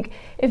I think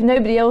if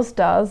nobody else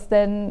does,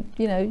 then,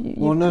 you know,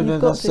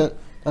 that's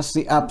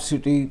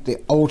the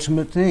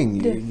ultimate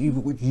thing.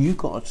 You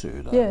got to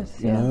do that. Yes,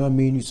 you know, I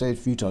mean, you say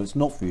it's futile. It's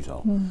not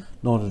futile,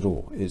 not at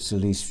all. It's the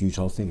least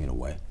futile thing in a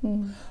way.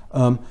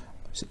 Well,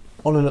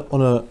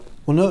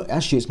 no,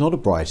 actually, it's not a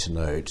brighter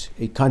note.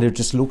 It kind of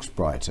just looks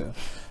brighter,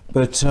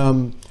 but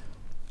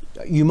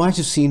you might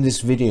have seen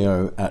this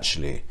video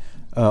actually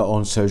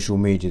on social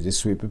media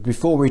this week. But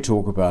before we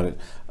talk about it,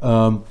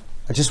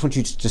 I just want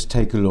you to just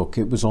take a look.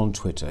 It was on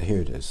Twitter.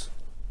 Here it is.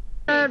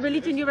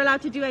 Religion you're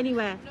allowed to do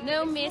anywhere.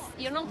 No, miss,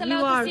 you're not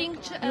allowed to sing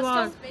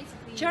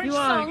church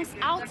songs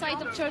outside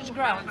of church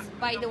grounds,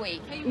 by the way.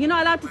 You're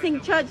not allowed to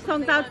sing church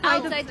songs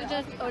outside of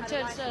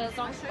church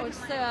songs or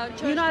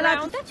church you're not allowed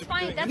ground. That's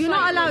fine. That's you're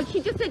fine. not allowed. She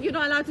just said you're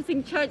not allowed to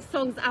sing church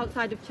songs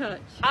outside of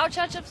church.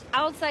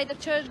 Outside of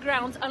church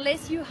grounds,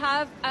 unless you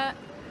have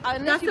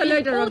That's a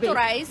load of rubbish.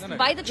 authorized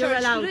by the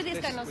church to do this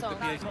kind of song.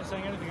 He's not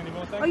saying anything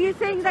anymore. Are you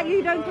saying that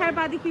you don't care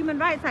about the Human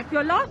Rights Act?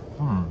 You're lost?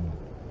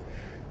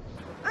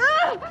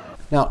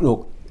 Now,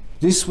 look,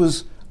 this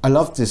was, I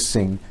love this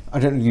thing. I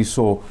don't know if you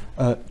saw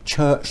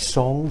church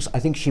songs. I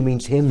think she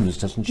means hymns,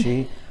 doesn't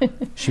she?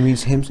 She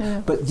means hymns.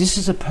 Yeah. But this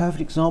is a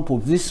perfect example.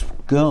 This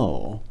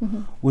girl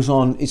was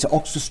on, it's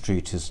Oxford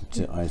Street, isn't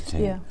it, I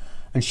think? Yeah.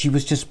 And she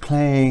was just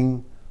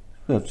playing,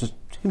 just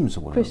hymns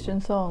or whatever.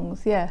 Christian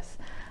songs, yes.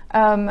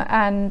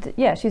 And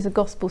yeah, she's a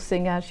gospel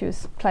singer. She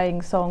was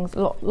playing songs.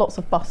 Lots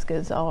of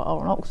buskers are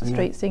on Oxford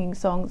Street singing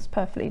songs,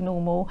 perfectly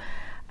normal.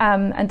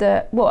 And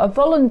a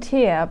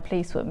volunteer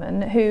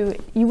policewoman who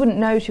you wouldn't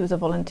know she was a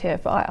volunteer.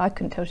 I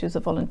couldn't tell she was a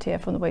volunteer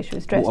from the way she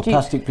was dressed. What, a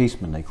plastic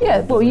policeman they call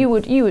Yeah, it,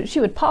 well, she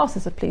would pass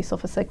as a police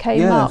officer.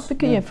 Came up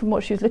because yeah. you know, from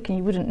what she was looking,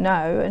 you wouldn't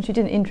know, and she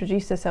didn't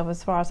introduce herself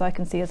as far as I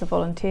can see as a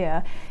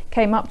volunteer.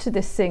 Came up to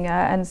this singer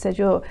and said,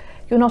 "You're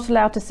not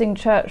allowed to sing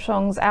church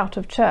songs out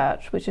of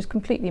church," which is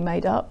completely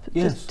made up,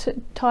 just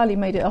entirely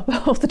made it up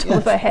off the top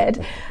of her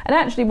head. And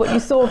actually what you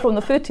saw from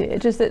the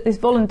footage is that this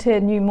volunteer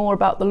knew more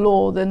about the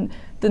law than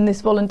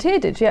this volunteer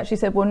did. She actually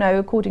said, well, no,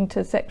 according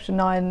to Section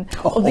 9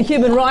 of the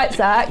Human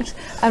Rights Act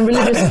and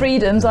religious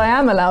freedoms, I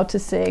am allowed to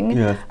sing.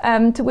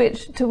 Yeah. To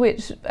which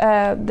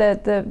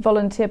the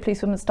volunteer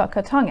policewoman stuck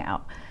her tongue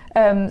out.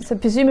 So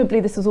presumably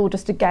this was all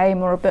just a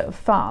game or a bit of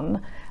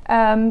fun.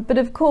 But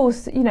of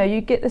course, you know, you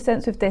get the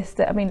sense with this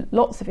that, I mean,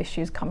 lots of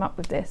issues come up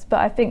with this,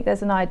 but I think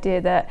there's an idea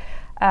that,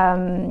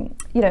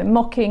 you know,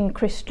 mocking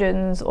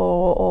Christians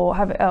or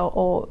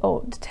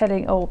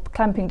telling or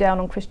clamping down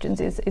on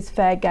Christians is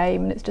fair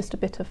game and it's just a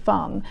bit of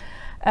fun.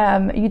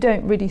 You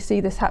don't really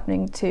see this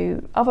happening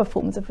to other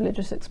forms of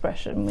religious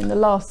expression. In the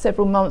last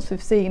several months,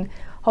 we've seen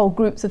whole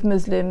groups of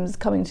Muslims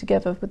coming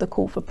together with a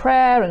call for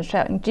prayer and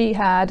shouting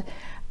jihad.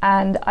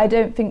 And I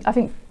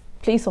think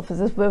police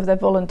officers, whether they're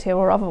volunteer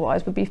or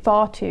otherwise, would be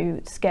far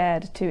too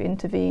scared to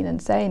intervene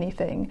and say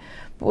anything.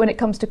 But when it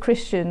comes to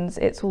Christians,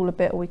 it's all a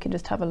bit, we can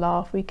just have a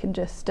laugh, we can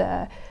just,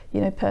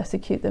 you know,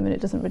 persecute them, and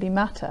it doesn't really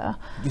matter.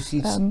 You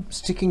see,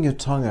 sticking your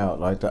tongue out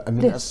like that, I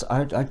mean,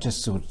 I'd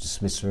just sort of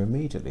dismiss her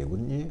immediately,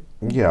 wouldn't you?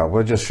 Yeah,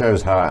 well, it just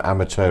shows how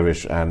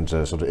amateurish and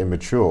sort of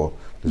immature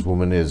this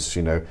woman is,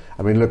 you know.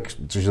 I mean, look,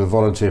 she's a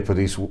volunteer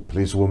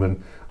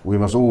policewoman. We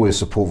must always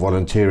support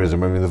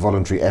volunteerism. I mean, the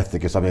voluntary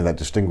ethic is something that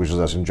distinguishes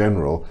us in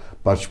general.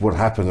 But what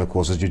happens, of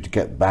course, is you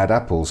get bad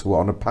apples who are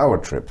on a power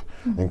trip.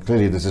 And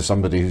clearly, this is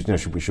somebody who's, you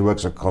know, she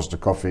works at Costa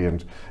Coffee,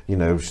 and you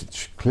know,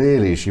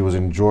 clearly she was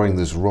enjoying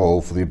this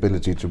role for the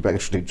ability to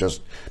actually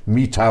just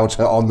mete out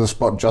her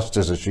on-the-spot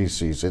justice as she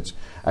sees it.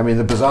 I mean,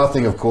 the bizarre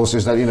thing, of course,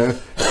 is that, you know,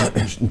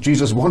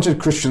 Jesus wanted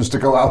Christians to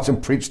go out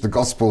and preach the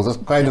gospel. That's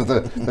kind of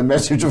the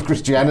message of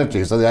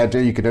Christianity. So the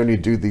idea you can only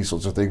do these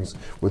sorts of things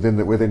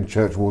within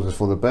church walls is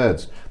for the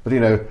birds. But, you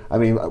know, I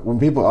mean,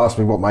 when people ask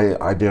me what my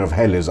idea of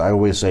hell is, I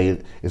always say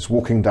it's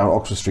walking down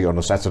Oxford Street on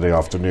a Saturday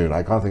afternoon.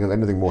 I can't think of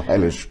anything more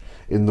hellish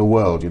in the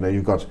world. You know,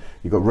 you've got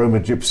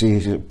Roman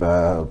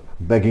gypsies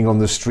begging on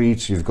the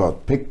streets, you've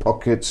got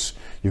pickpockets,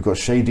 you've got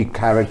shady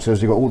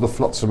characters, you've got all the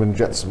flotsam and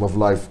jetsam of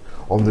life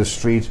on the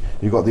street,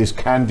 you've got these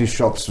candy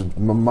shops,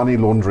 money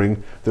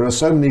laundering. There are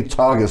so many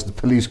targets the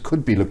police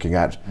could be looking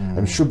at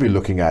and should be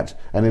looking at,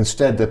 and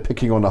instead they're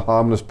picking on a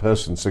harmless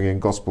person singing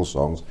gospel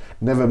songs.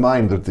 Never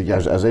mind that,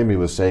 as Amy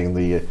was saying,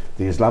 the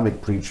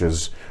Islamic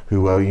preachers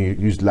who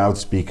used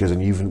loudspeakers,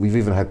 and we've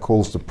even had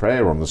calls to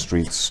prayer on the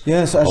streets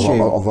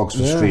of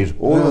Oxford Street.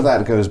 All of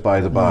that goes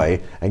by the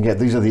by, and yet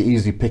these are the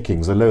easy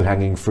pickings, the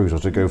low-hanging fruit are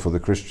to go for the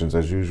Christians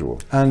as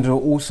usual. And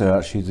also,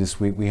 actually, this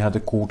week we had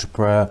a call to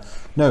prayer.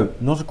 No,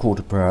 not a call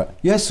to prayer.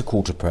 Yes, a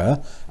call to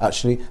prayer,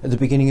 actually, at the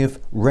beginning of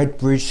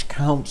Redbridge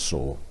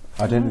Council.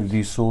 I don't know if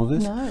you saw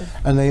this. No.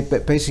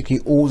 And basically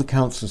all the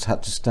councillors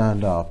had to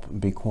stand up and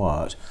be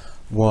quiet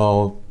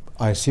while,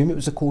 I assume it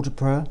was a call to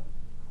prayer,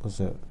 was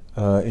it?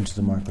 Into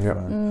the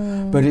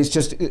microphone. But it's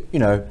just, you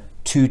know,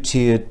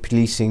 two-tiered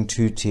policing,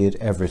 two-tiered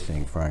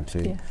everything,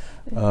 frankly.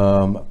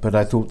 But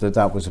I thought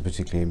that was a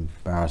particularly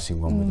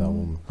embarrassing one with that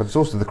woman. But it's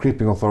also the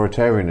creeping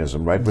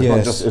authoritarianism, right? But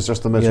it's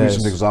just the most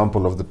recent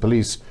example of the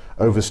police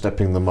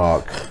overstepping the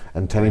mark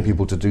and telling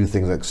people to do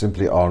things that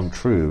simply aren't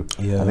true.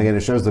 And again,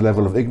 it shows the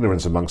level of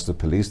ignorance amongst the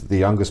police, the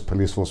youngest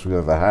police force we've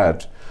ever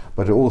had.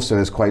 But it also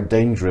is quite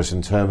dangerous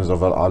in terms of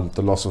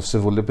the loss of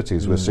civil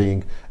liberties we're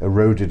seeing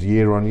eroded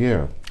year on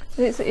year.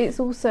 It's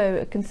also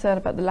a concern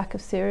about the lack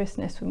of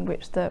seriousness in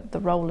which the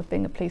role of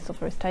being a police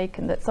officer is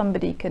taken, that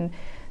somebody can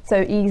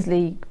so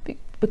easily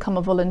become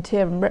a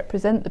volunteer and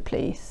represent the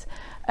police.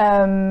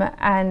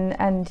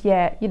 and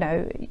yet,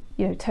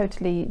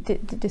 totally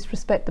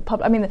disrespect the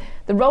public. I mean,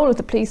 the role of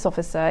the police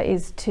officer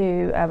is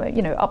to,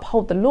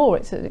 uphold the law.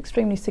 It's an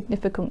extremely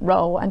significant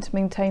role, and to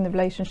maintain the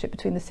relationship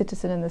between the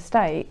citizen and the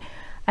state.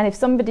 And if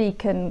somebody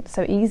can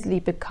so easily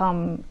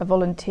become a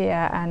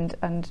volunteer and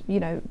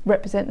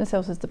represent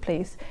themselves as the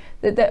police,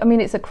 I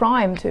mean, it's a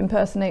crime to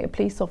impersonate a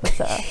police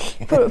officer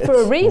for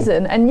a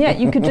reason. And yet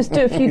you could just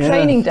do a few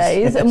training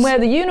days and wear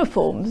the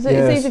uniforms.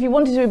 It seems if you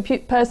wanted to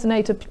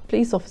impersonate a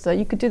police officer,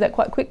 you could do that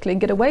quite quickly and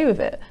get away with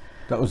it.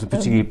 That was a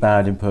particularly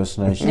bad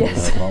impersonation of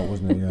that part,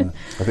 wasn't it? Yeah.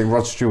 I think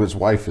Rod Stewart's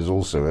wife is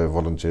also a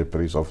volunteer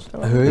police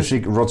officer. Who is?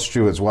 Rod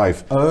Stewart's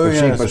wife. Oh,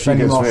 yes.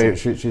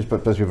 She's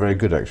supposed to be very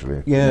good,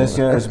 actually. Yes,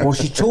 yes. Well,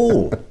 she's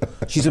tall.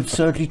 She's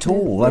absurdly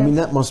tall. Yes. I mean,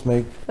 that must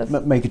make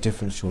a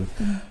difference, surely.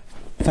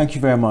 Thank you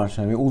very much,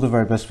 Amy. All the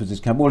very best with this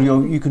camp. Well,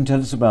 you can tell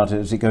us about it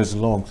as it goes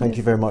along. Thank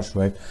you very much,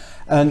 Ray.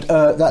 And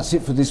that's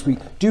it for this week.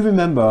 Do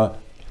remember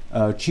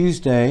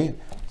Tuesday,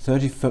 the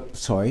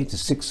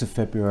 6th of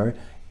February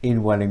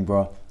in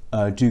Wellingborough.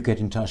 Do get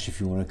in touch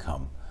if you want to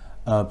come.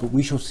 But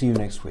we shall see you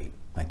next week.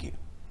 Thank you.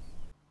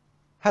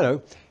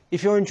 Hello.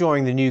 If you're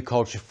enjoying the New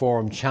Culture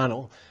Forum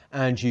channel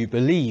and you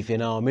believe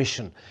in our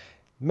mission,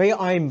 may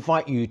I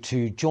invite you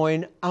to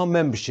join our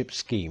membership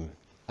scheme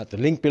at the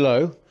link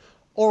below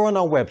or on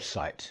our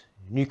website,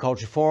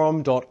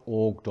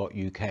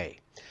 newcultureforum.org.uk.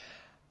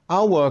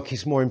 Our work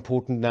is more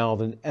important now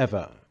than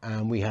ever,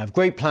 and we have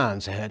great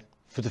plans ahead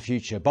for the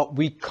future, but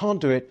we can't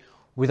do it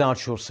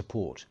without your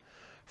support.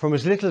 From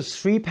as little as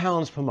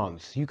 £3 per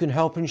month, you can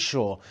help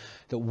ensure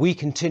that we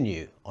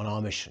continue on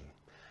our mission.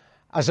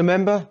 As a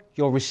member,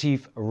 you'll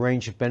receive a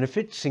range of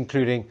benefits,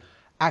 including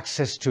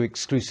access to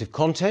exclusive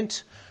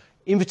content,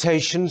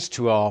 invitations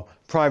to our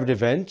private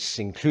events,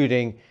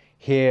 including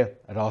here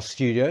at our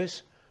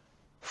studios,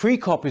 free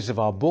copies of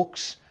our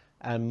books,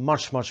 and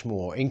much, much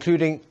more,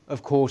 including,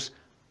 of course,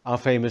 our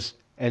famous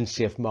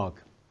NCF mug.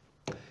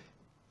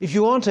 If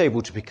you aren't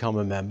able to become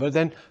a member,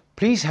 then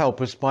please help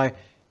us by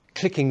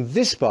clicking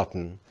this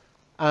button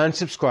and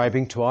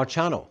subscribing to our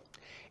channel.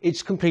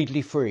 It's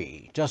completely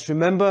free. Just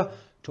remember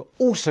to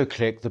also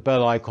click the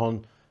bell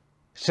icon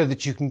so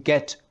that you can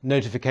get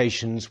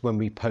notifications when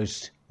we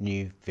post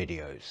new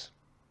videos.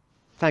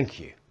 Thank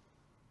you.